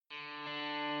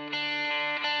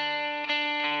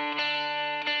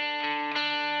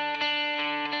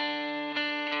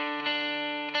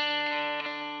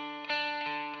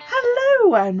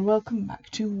Hello and welcome back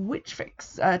to Witch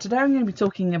Fix. Today I'm going to be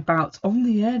talking about On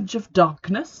the Edge of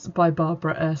Darkness by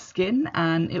Barbara Erskine,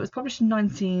 and it was published in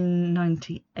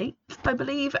 1998, I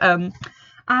believe. And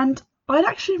I'd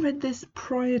actually read this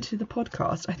prior to the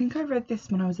podcast. I think I read this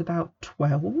when I was about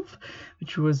 12,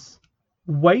 which was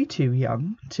way too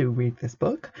young to read this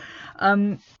book.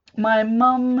 My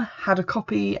mum had a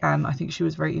copy, and I think she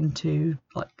was very into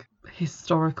like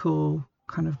historical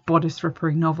kind of bodice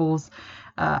rippery novels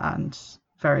and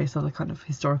various other kind of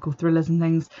historical thrillers and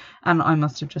things, and I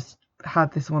must have just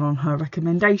had this one on her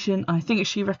recommendation. I think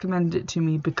she recommended it to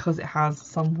me because it has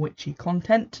some witchy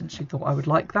content and she thought I would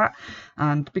like that,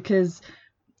 and because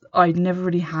I'd never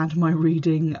really had my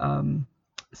reading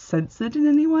censored in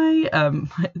any way.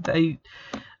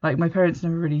 My parents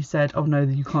never really said, oh no,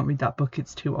 you can't read that book,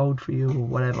 it's too old for you or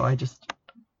whatever. I just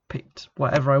picked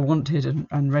whatever I wanted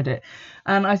and read it.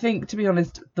 And I think, to be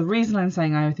honest, the reason I'm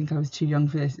saying I think I was too young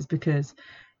for this is because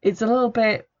it's a little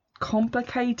bit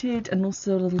complicated and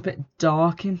also a little bit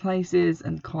dark in places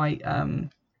and quite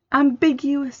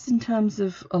ambiguous in terms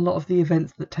of a lot of the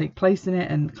events that take place in it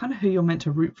and kind of who you're meant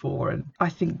to root for. And I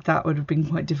think that would have been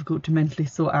quite difficult to mentally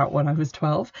sort out when I was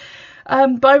 12.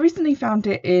 But I recently found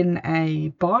it in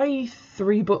a buy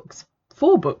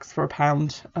 4 books for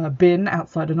 £1 bin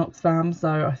outside an Oxfam,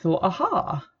 so I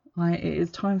thought, it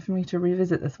is time for me to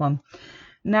revisit this one.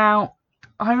 Now,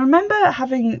 I remember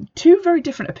having two very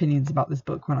different opinions about this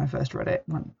book when I first read it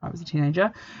when I was a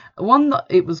teenager. One, that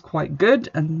it was quite good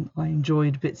and I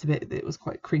enjoyed bits of it, it was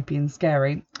quite creepy and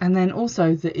scary, and then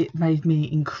also that it made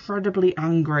me incredibly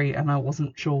angry and I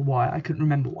wasn't sure why. I couldn't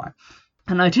remember why.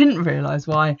 And I didn't realise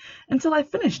why until I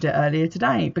finished it earlier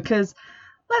today, because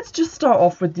let's just start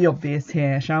off with the obvious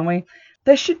here, shall we?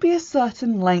 There should be a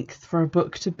certain length for a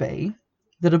book to be,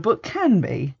 that a book can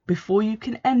be, before you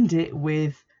can end it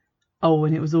with, oh,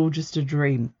 and it was all just a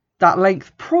dream. That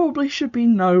length probably should be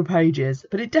no pages,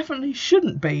 but it definitely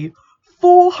shouldn't be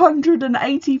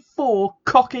 484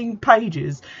 cocking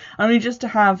pages, only just to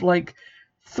have like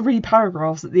 3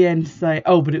 paragraphs at the end to say,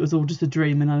 oh, but it was all just a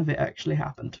dream and none of it actually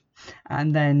happened.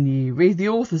 And then you read the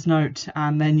author's note,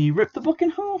 and then you rip the book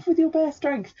in half with your bare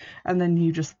strength, and then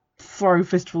you just throw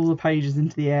fistfuls of pages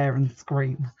into the air and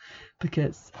scream,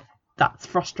 because that's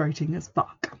frustrating as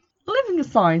fuck. Leaving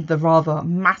aside the rather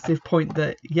massive point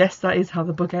that, yes, that is how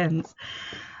the book ends,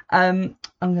 I'm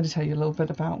going to tell you a little bit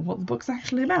about what the book's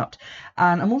actually about.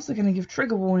 And I'm also going to give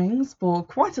trigger warnings for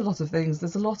quite a lot of things.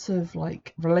 There's a lot of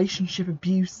like relationship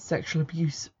abuse, sexual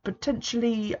abuse,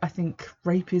 potentially I think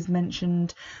rape is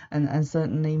mentioned and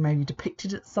certainly maybe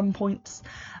depicted at some points.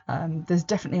 There's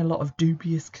definitely a lot of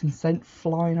dubious consent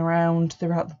flying around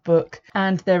throughout the book,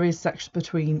 and there is sex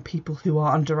between people who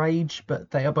are underage,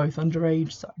 but they are both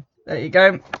underage, so there you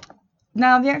go.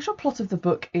 Now, the actual plot of the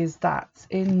book is that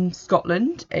in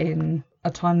Scotland, in a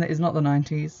time that is not the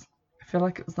 90s, I feel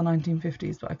like it was the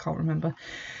 1950s, but I can't remember,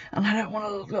 and I don't want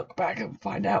to look back and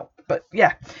find out, but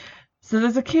yeah. So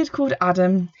there's a kid called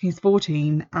Adam, he's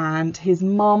 14, and his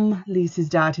mum leaves his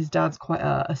dad. His dad's quite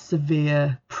a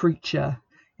severe preacher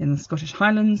in the Scottish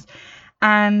Highlands,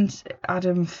 and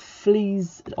Adam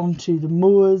flees onto the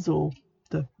moors or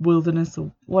the wilderness or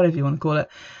whatever you want to call it,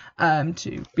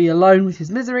 to be alone with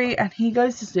his misery, and he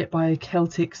goes to sit by a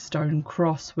Celtic stone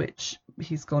cross, which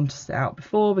he's gone to sit out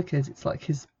before because it's like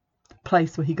his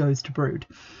place where he goes to brood.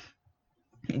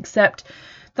 Except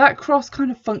that cross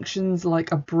kind of functions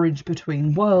like a bridge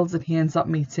between worlds, and he ends up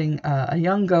meeting a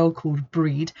young girl called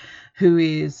Breed, who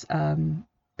is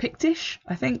Pictish,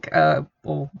 I think,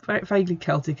 or vaguely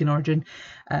Celtic in origin,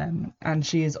 and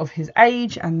she is of his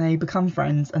age, and they become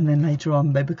friends, and then later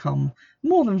on they become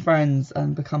more than friends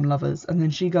and become lovers, and then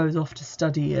she goes off to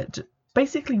study at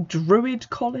basically Druid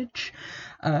College,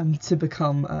 to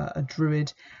become a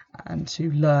druid and to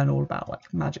learn all about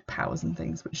like magic powers and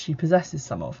things, which she possesses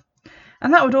some of.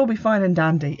 And that would all be fine and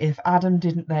dandy if Adam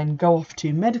didn't then go off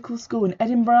to medical school in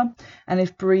Edinburgh, and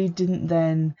if Breed didn't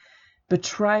then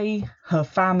betray her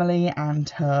family and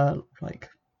her like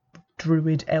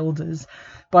druid elders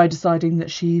by deciding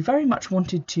that she very much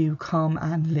wanted to come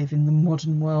and live in the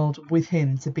modern world with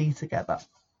him, to be together.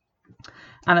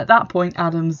 And at that point,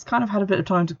 Adam's kind of had a bit of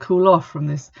time to cool off from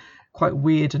this quite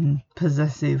weird and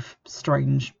possessive,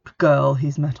 strange girl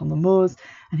he's met on the moors,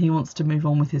 and he wants to move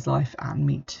on with his life and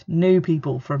meet new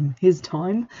people from his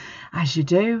time, as you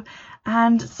do.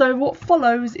 And so what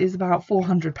follows is about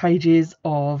 400 pages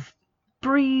of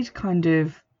Breed kind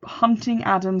of hunting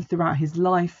Adam throughout his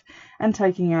life and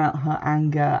taking out her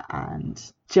anger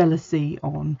and jealousy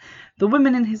on the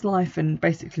women in his life and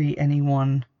basically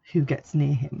anyone who gets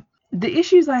near him. The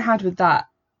issues I had with that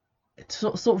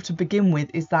sort of to begin with,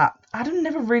 is that Adam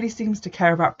never really seems to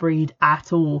care about Breed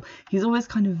at all. He's always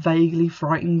kind of vaguely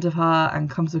frightened of her and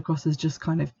comes across as just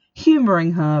kind of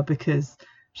humouring her because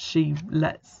she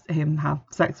lets him have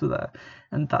sex with her,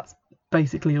 and that's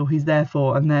basically all he's there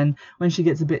for. And then when she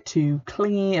gets a bit too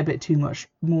clingy, a bit too much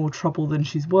more trouble than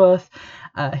she's worth,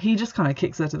 he just kind of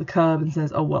kicks her to the curb and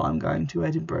says, oh well, I'm going to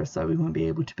Edinburgh, so we won't be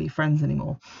able to be friends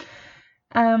anymore.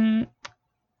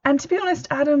 And to be honest,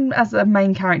 Adam as a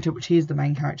main character, which he is the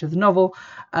main character of the novel,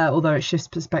 although it shifts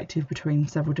perspective between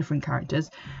several different characters,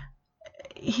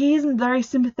 he isn't very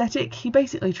sympathetic. He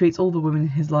basically treats all the women in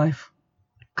his life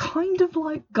kind of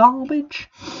like garbage.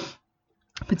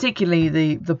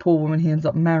 Particularly the poor woman he ends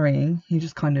up marrying. He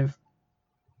just kind of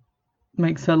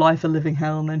makes her life a living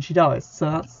hell and then she dies.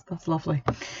 So that's lovely.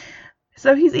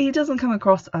 So he doesn't come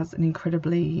across as an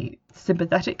incredibly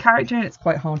sympathetic character, and it's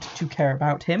quite hard to care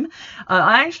about him.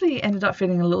 I actually ended up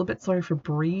feeling a little bit sorry for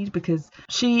Breed because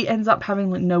she ends up having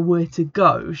like nowhere to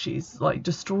go. She's like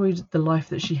destroyed the life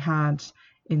that she had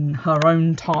in her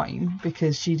own time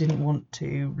because she didn't want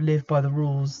to live by the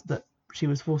rules that she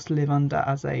was forced to live under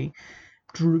as a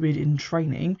druid in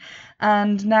training,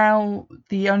 and now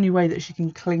the only way that she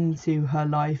can cling to her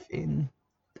life in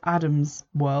Adam's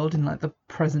world, in like the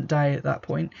present day at that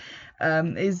point,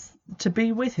 is to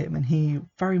be with him, and he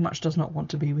very much does not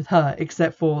want to be with her,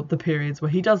 except for the periods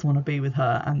where he does want to be with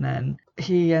her, and then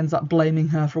he ends up blaming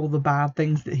her for all the bad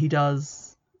things that he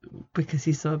does because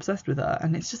he's so obsessed with her,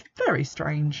 and it's just very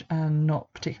strange and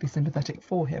not particularly sympathetic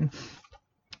for him.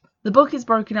 The book is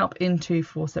broken up into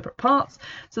 4 separate parts.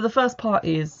 So the first part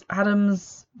is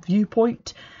Adam's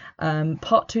viewpoint.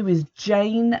 Part 2 is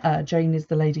Jane. Jane is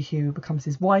the lady who becomes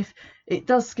his wife. It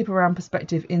does skip around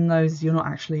perspective in those. You're not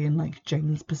actually in like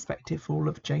Jane's perspective for all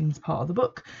of Jane's part of the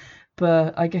book,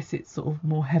 but I guess it sort of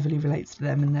more heavily relates to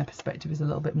them and their perspective is a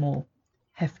little bit more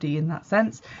hefty in that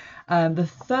sense. The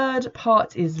third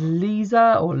part is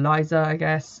Lisa, or Liza, I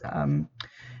guess.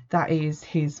 That is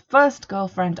his first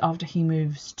girlfriend after he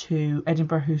moves to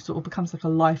Edinburgh, who sort of becomes like a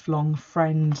lifelong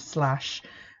friend slash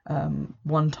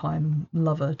one-time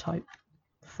lover type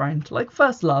friend, like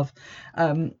first love.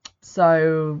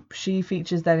 So she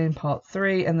features then in part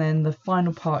 3, and then the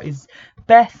final part is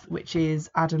Beth, which is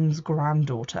Adam's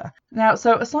granddaughter. Now,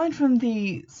 so aside from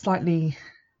the slightly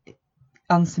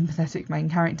unsympathetic main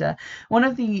character, one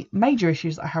of the major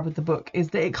issues I have with the book is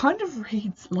that it kind of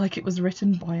reads like it was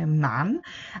written by a man,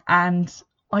 and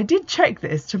I did check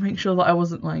this to make sure that I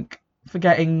wasn't like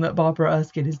forgetting that Barbara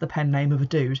Erskine is the pen name of a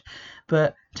dude,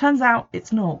 but turns out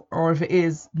it's not, or if it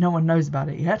is, no one knows about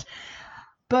it yet.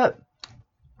 But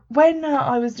when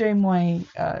I was doing my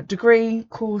degree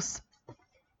course,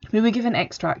 we were given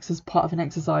extracts as part of an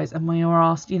exercise, and we were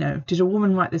asked, you know, did a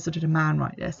woman write this or did a man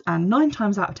write this? And 9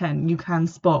 times out of 10 you can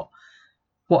spot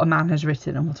what a man has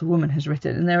written and what a woman has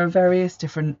written, and there are various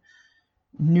different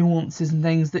nuances and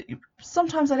things that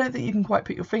sometimes I don't think you can quite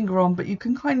put your finger on, but you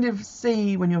can kind of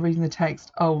see when you're reading the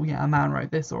text, oh yeah, a man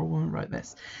wrote this or a woman wrote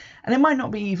this. And it might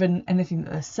not be even anything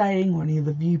that they're saying or any of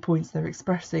the viewpoints they're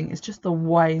expressing, it's just the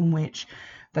way in which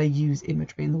they use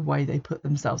imagery and the way they put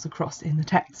themselves across in the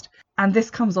text. And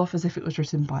this comes off as if it was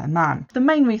written by a man. The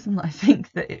main reason that I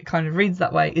think that it kind of reads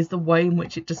that way is the way in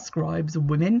which it describes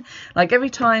women. Like every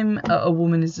time a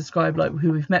woman is described like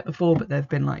who we've met before, but there've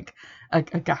been like a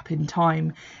gap in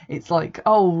time, it's like,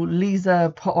 oh,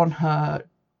 Lisa put on her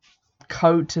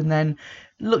coat and then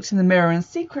looked in the mirror and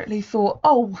secretly thought,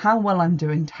 oh, how well I'm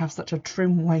doing to have such a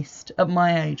trim waist at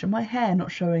my age and my hair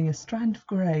not showing a strand of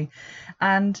grey.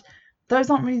 And those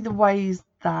aren't really the ways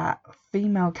that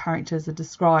female characters are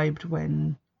described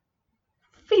when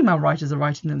female writers are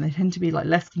writing them. They tend to be like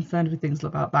less concerned with things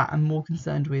about that and more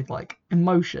concerned with like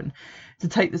emotion. To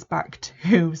take this back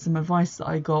to some advice that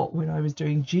I got when I was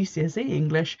doing GCSE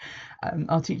English,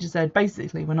 our teacher said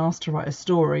basically when asked to write a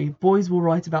story, boys will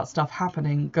write about stuff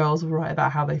happening, girls will write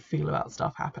about how they feel about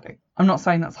stuff happening. I'm not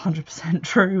saying that's 100%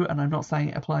 true, and I'm not saying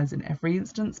it applies in every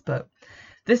instance, but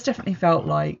this definitely felt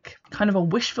like kind of a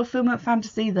wish fulfillment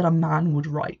fantasy that a man would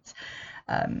write.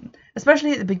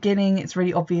 Especially at the beginning, it's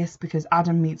really obvious because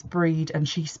Adam meets Breed and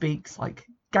she speaks like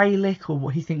Gaelic, or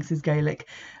what he thinks is Gaelic,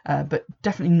 but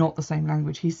definitely not the same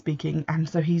language he's speaking. And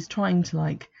so he's trying to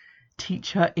like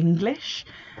teach her English,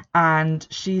 and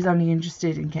she's only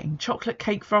interested in getting chocolate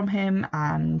cake from him,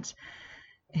 and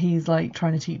he's like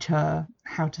trying to teach her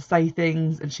how to say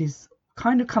things, and she's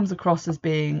kind of comes across as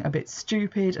being a bit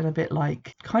stupid and a bit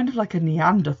like kind of like a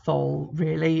Neanderthal,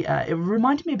 really. It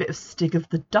reminded me a bit of Stig of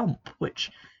the Dump, which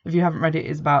if you haven't read it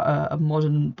is about a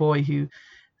modern boy who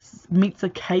meets a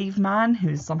caveman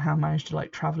who's somehow managed to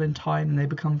like travel in time and they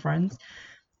become friends.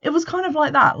 it was kind of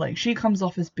like that. Like, she comes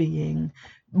off as being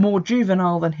more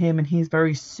juvenile than him, and he's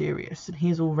very serious, and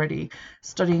he's already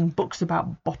studying books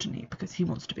about botany because he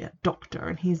wants to be a doctor,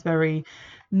 and he's very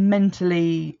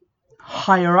mentally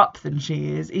higher up than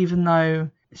she is, even though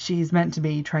she's meant to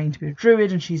be trained to be a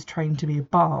druid and she's trained to be a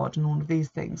bard and all of these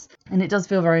things. And it does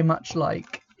feel very much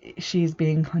like she's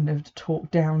being kind of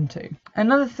talked down to.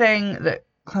 Another thing that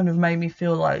kind of made me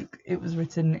feel like it was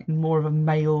written in more of a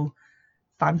male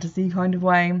fantasy kind of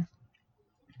way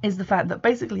is the fact that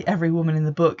basically every woman in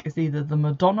the book is either the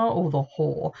Madonna or the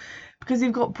whore, because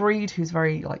you've got Breed, who's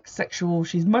very like sexual.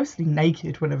 She's mostly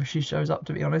naked whenever she shows up,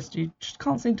 to be honest. You just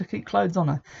can't seem to keep clothes on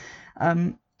her.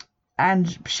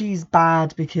 And she's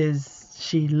bad because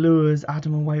she lures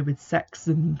Adam away with sex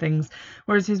and things,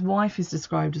 whereas his wife is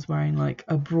described as wearing like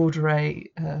a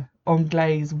broderie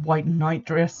anglaise white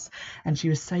nightdress, and she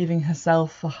was saving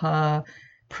herself for her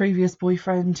previous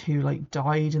boyfriend who like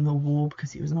died in the war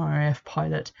because he was an RAF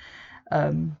pilot.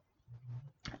 And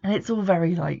it's all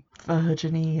very like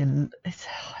virgin-y, and it's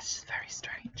just very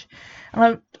strange. And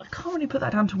I can't really put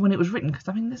that down to when it was written, because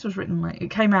I mean this was written like, it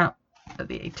came out at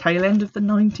the tail end of the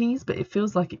 90s, but it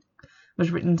feels like it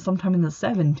was written sometime in the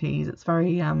 70s. It's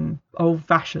very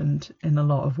old-fashioned in a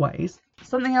lot of ways.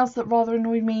 Something else that rather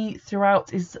annoyed me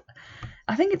throughout is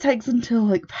I think it takes until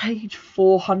like page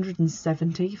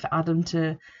 470 for Adam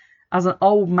to, as an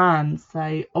old man,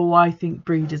 say, oh, I think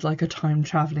Breed is like a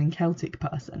time-travelling Celtic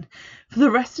person. For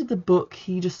the rest of the book,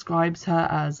 he describes her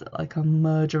as like a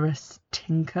murderous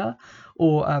tinker,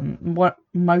 or what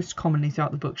most commonly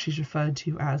throughout the book she's referred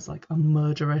to as like a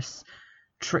murderous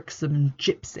tricksome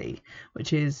gypsy,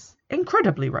 which is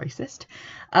incredibly racist.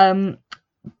 And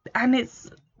it's,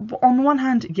 on one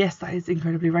hand, yes, that is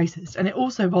incredibly racist, and it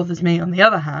also bothers me on the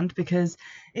other hand because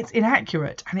it's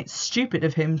inaccurate and it's stupid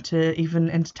of him to even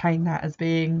entertain that as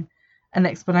being an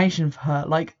explanation for her.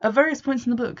 Like, at various points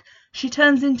in the book, she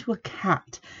turns into a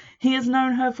cat. He has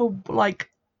known her for like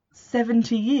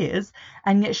 70 years,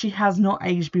 and yet she has not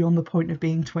aged beyond the point of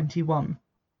being 21.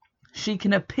 She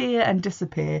can appear and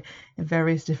disappear in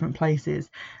various different places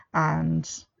and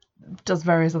does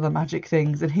various other magic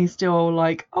things, and he's still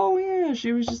like, oh yeah,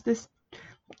 she was just this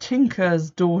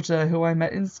tinker's daughter who I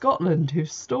met in Scotland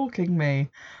who's stalking me.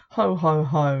 Ho ho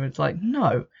ho. It's like,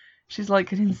 no, she's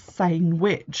like an insane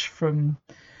witch from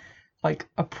like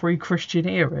a pre-Christian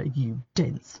era, you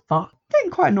dense fuck.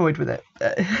 Getting quite annoyed with it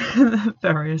at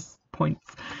various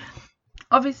points.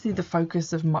 Obviously, the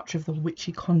focus of much of the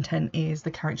witchy content is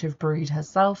the character of Breed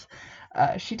herself.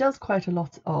 She does quite a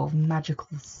lot of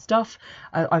magical stuff.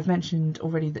 I've mentioned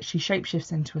already that she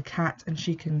shapeshifts into a cat, and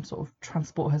she can sort of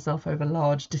transport herself over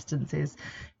large distances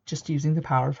just using the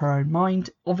power of her own mind.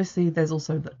 Obviously, there's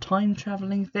also the time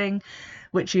travelling thing,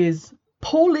 which is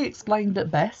poorly explained at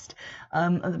best.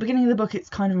 At the beginning of the book, it's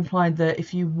kind of implied that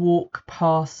if you walk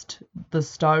past the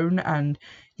stone and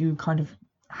you kind of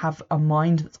have a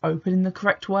mind that's open in the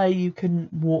correct way, you can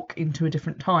walk into a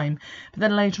different time. But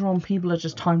then later on, people are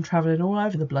just time travelling all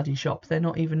over the bloody shop. They're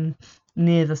not even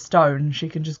near the stone. She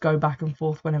can just go back and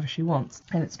forth whenever she wants.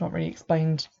 And it's not really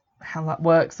explained how that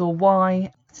works or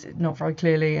why. It's not very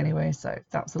clearly anyway, so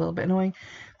that's a little bit annoying.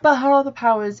 But her other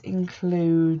powers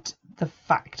include the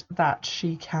fact that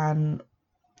she can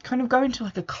kind of go into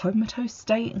like a comatose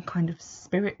state and kind of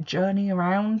spirit journey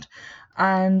around,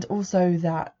 and also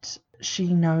that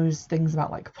she knows things about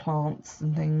like plants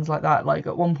and things like that. Like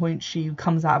at one point she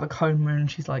comes out of a coma and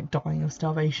she's like dying of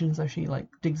starvation, so she like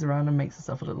digs around and makes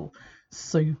herself a little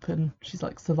soup and she's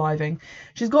like surviving.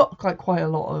 She's got like quite a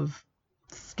lot of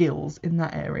skills in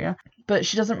that area, but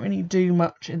she doesn't really do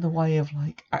much in the way of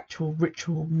like actual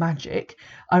ritual magic.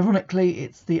 Ironically,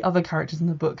 it's the other characters in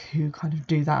the book who kind of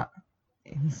do that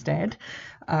instead.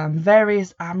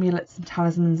 Various amulets and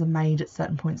talismans are made at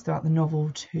certain points throughout the novel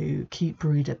to keep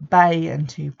Breed at bay and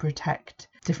to protect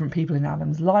different people in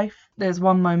Adam's life. There's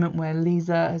one moment where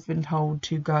Lisa has been told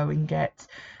to go and get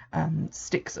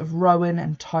sticks of rowan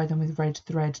and tie them with red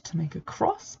thread to make a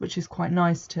cross, which is quite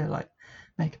nice to like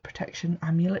make a protection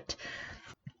amulet.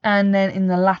 And then in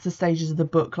the latter stages of the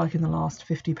book, like in the last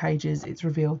 50 pages, it's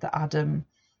revealed that Adam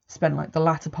spent like the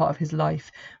latter part of his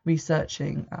life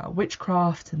researching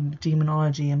witchcraft and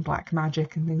demonology and black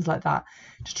magic and things like that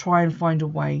to try and find a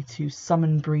way to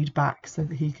summon Breed back so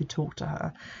that he could talk to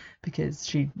her, because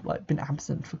she'd like been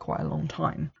absent for quite a long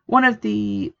time. One of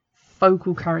the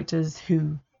focal characters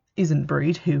who isn't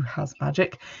Breed, who has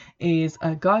magic, is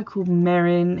a guy called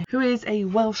Merrin, who is a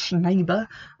Welsh neighbour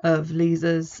of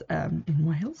Lisa's in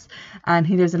Wales, and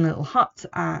he lives in a little hut,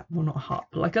 well not a hut,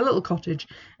 but like a little cottage,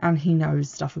 and he knows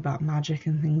stuff about magic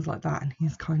and things like that, and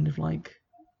he's kind of like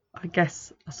I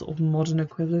guess, a sort of modern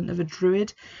equivalent of a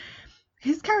druid.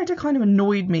 His character kind of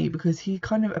annoyed me because he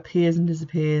kind of appears and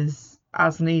disappears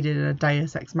as needed in a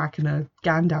Deus Ex Machina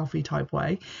Gandalf-y type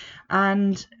way.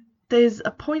 And there's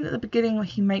a point at the beginning where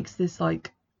he makes this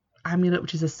like amulet,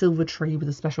 which is a silver tree with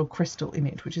a special crystal in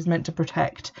it, which is meant to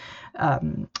protect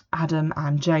Adam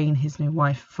and Jane, his new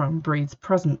wife, from Brede's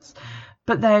presence.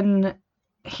 But then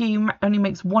he only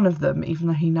makes one of them, even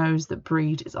though he knows that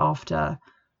Brede is after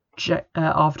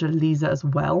Lisa as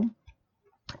well.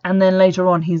 And then later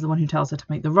on, he's the one who tells her to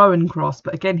make the Rowan cross,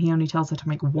 but again, he only tells her to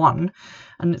make one.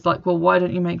 And it's like, well, why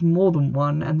don't you make more than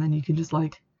one? And then you can just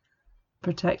like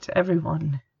protect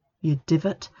everyone, you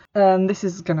divot. This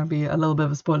is going to be a little bit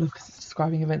of a spoiler because it's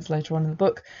describing events later on in the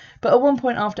book. But at one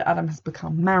point after Adam has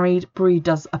become married, Brede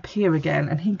does appear again,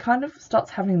 and he kind of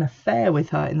starts having an affair with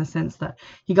her in the sense that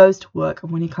he goes to work,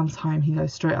 and when he comes home, he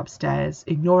goes straight upstairs,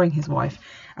 ignoring his wife,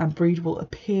 and Brede will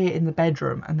appear in the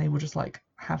bedroom, and they will just like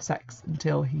have sex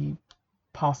until he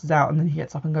passes out, and then he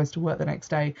gets up and goes to work the next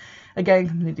day, again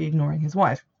completely ignoring his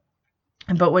wife.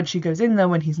 But when she goes in there,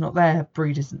 when he's not there,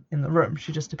 Brede isn't in the room.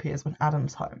 She just appears when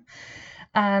Adam's home.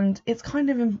 And it's kind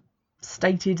of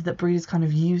stated that Brede is kind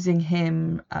of using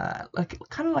him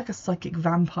like a psychic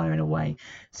vampire in a way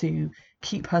to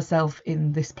keep herself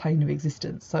in this plane of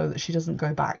existence so that she doesn't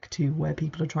go back to where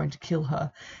people are trying to kill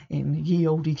her in ye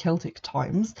olde Celtic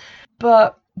times.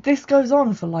 But this goes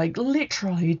on for like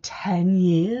literally 10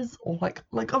 years or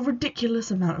like a ridiculous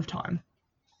amount of time.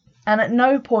 And at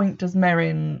no point does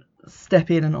Meryn step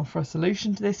in and offer a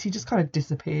solution to this. He just kind of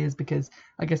disappears because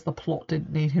I guess the plot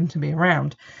didn't need him to be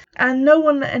around. And no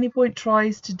one at any point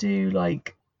tries to do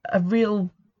like a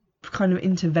real kind of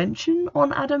intervention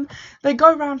on Adam. They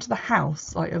go around to the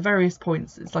house like at various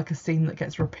points. It's like a scene that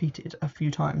gets repeated a few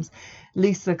times.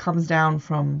 Lisa comes down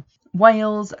from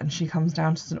Wales and she comes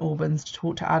down to St Albans to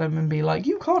talk to Adam and be like,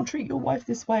 you can't treat your wife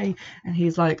this way, and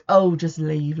he's like, oh, just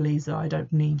leave, Lisa, I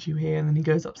don't need you here. And then he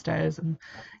goes upstairs and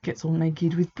gets all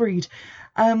naked with Brede,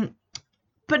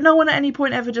 but no one at any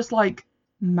point ever just like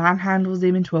manhandles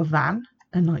him into a van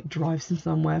and like drives him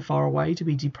somewhere far away to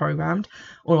be deprogrammed,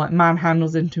 or like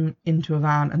manhandles into a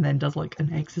van and then does like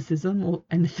an exorcism or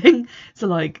anything to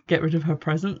like get rid of her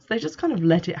presence. They just kind of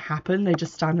let it happen. They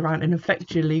just stand around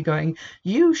ineffectually going,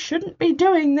 you shouldn't be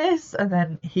doing this, and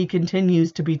then he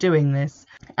continues to be doing this,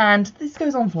 and this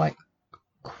goes on for like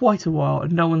quite a while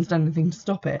and no one's done anything to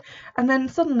stop it. And then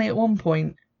suddenly at one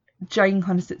point Jane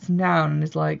kind of sits him down and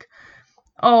is like,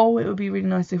 oh, it would be really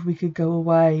nice if we could go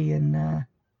away and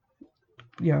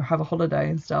have a holiday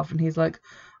and stuff. And he's like,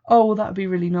 oh, well, that would be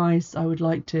really nice, I would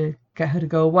like to get her to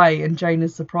go away. And Jane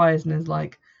is surprised and is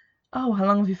like, oh, how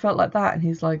long have you felt like that? And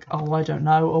he's like, oh, I don't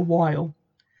know, a while.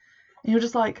 And you're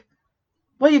just like,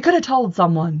 well, you could have told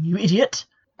someone, you idiot.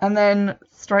 And then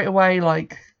straight away,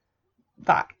 like,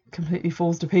 that completely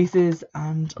falls to pieces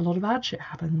and a lot of bad shit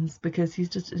happens because he's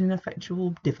just an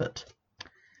ineffectual divot.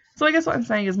 So I guess what I'm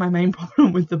saying is my main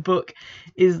problem with the book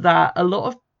is that a lot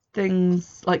of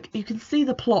things, like, you can see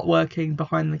the plot working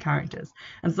behind the characters,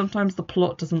 and sometimes the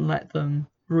plot doesn't let them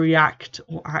react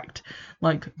or act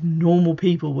like normal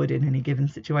people would in any given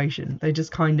situation. They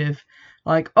just kind of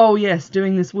like, oh yes,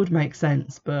 doing this would make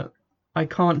sense, but I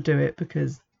can't do it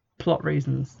because plot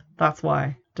reasons. That's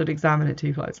why. Don't examine it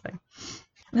too closely.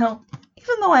 Now,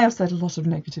 even though I have said a lot of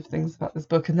negative things about this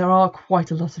book, and there are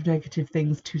quite a lot of negative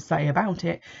things to say about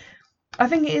it, I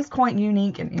think it is quite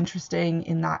unique and interesting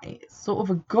in that it's sort of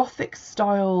a gothic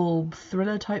style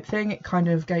thriller type thing. It kind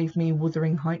of gave me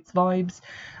Wuthering Heights vibes,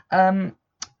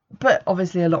 but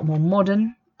obviously a lot more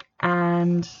modern,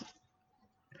 and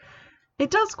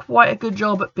it does quite a good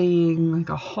job at being like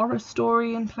a horror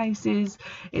story in places.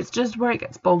 It's just where it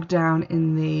gets bogged down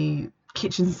in the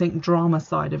kitchen sink drama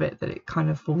side of it that it kind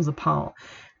of falls apart.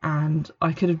 And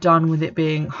I could have done with it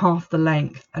being half the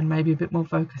length and maybe a bit more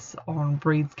focus on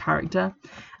Brede's character,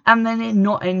 and then it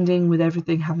not ending with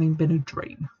everything having been a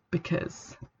dream,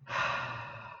 because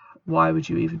why would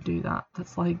you even do that?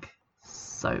 That's like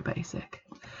so basic.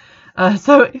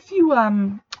 So if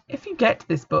you get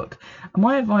this book,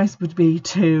 my advice would be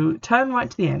to turn right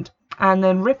to the end and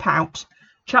then rip out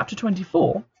chapter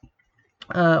 24,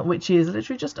 which is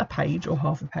literally just a page or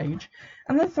half a page,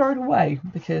 and then throw it away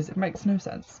because it makes no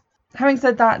sense. Having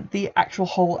said that, the actual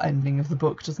whole ending of the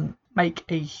book doesn't make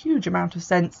a huge amount of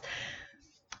sense.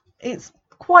 It's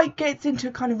quite gets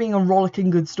into kind of being a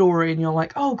rollicking good story, and you're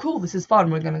like, oh cool, this is fun,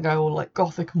 we're going to go all like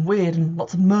gothic and weird and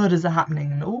lots of murders are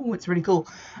happening and oh, it's really cool.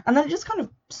 And then it just kind of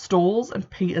stalls and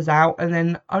peters out, and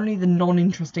then only the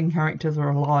non-interesting characters are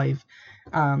alive,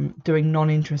 doing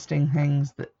non-interesting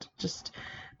things that just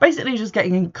basically just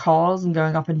getting in cars and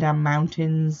going up and down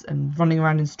mountains and running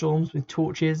around in storms with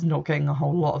torches, not getting a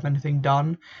whole lot of anything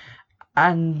done.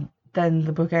 And then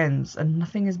the book ends and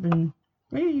nothing has been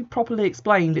really properly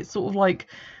explained. It's sort of like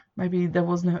maybe there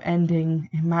was no ending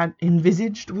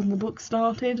envisaged when the book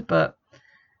started, but I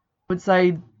would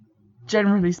say,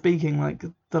 generally speaking, like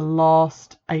the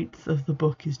last eighth of the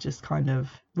book is just kind of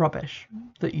rubbish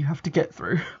that you have to get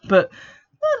through. But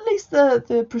at least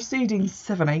the preceding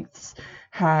 7/8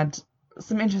 had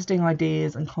some interesting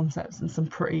ideas and concepts and some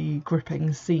pretty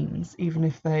gripping scenes, even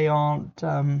if they aren't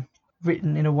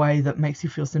written in a way that makes you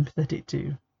feel sympathetic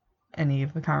to any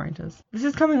of the characters. This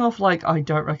is coming off like I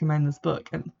don't recommend this book,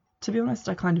 and to be honest,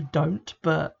 I kind of don't,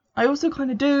 but I also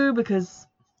kind of do, because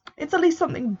it's at least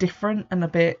something different and a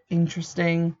bit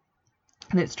interesting,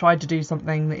 and it's tried to do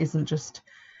something that isn't just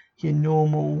your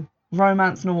normal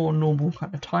romance novel or normal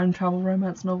kind of time travel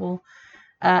romance novel.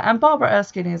 And Barbara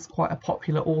Erskine is quite a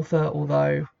popular author,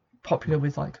 although popular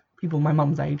with like people my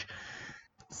mum's age.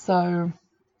 So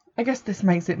I guess this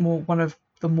makes it one of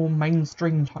the more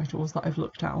mainstream titles that I've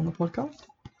looked at on the podcast.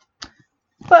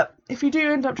 But if you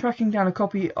do end up tracking down a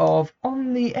copy of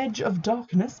On the Edge of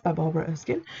Darkness by Barbara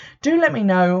Erskine, do let me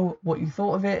know what you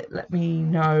thought of it. Let me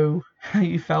know how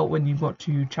you felt when you got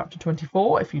to chapter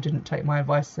 24, if you didn't take my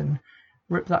advice and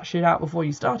rip that shit out before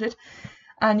you started.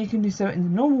 And you can do so in the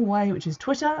normal way, which is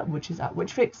Twitter, which is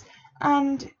 @witchfix,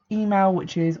 and email,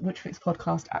 which is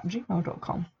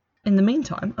witchfixpodcast@gmail.com. In the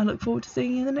meantime, I look forward to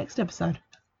seeing you in the next episode.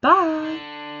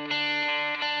 Bye!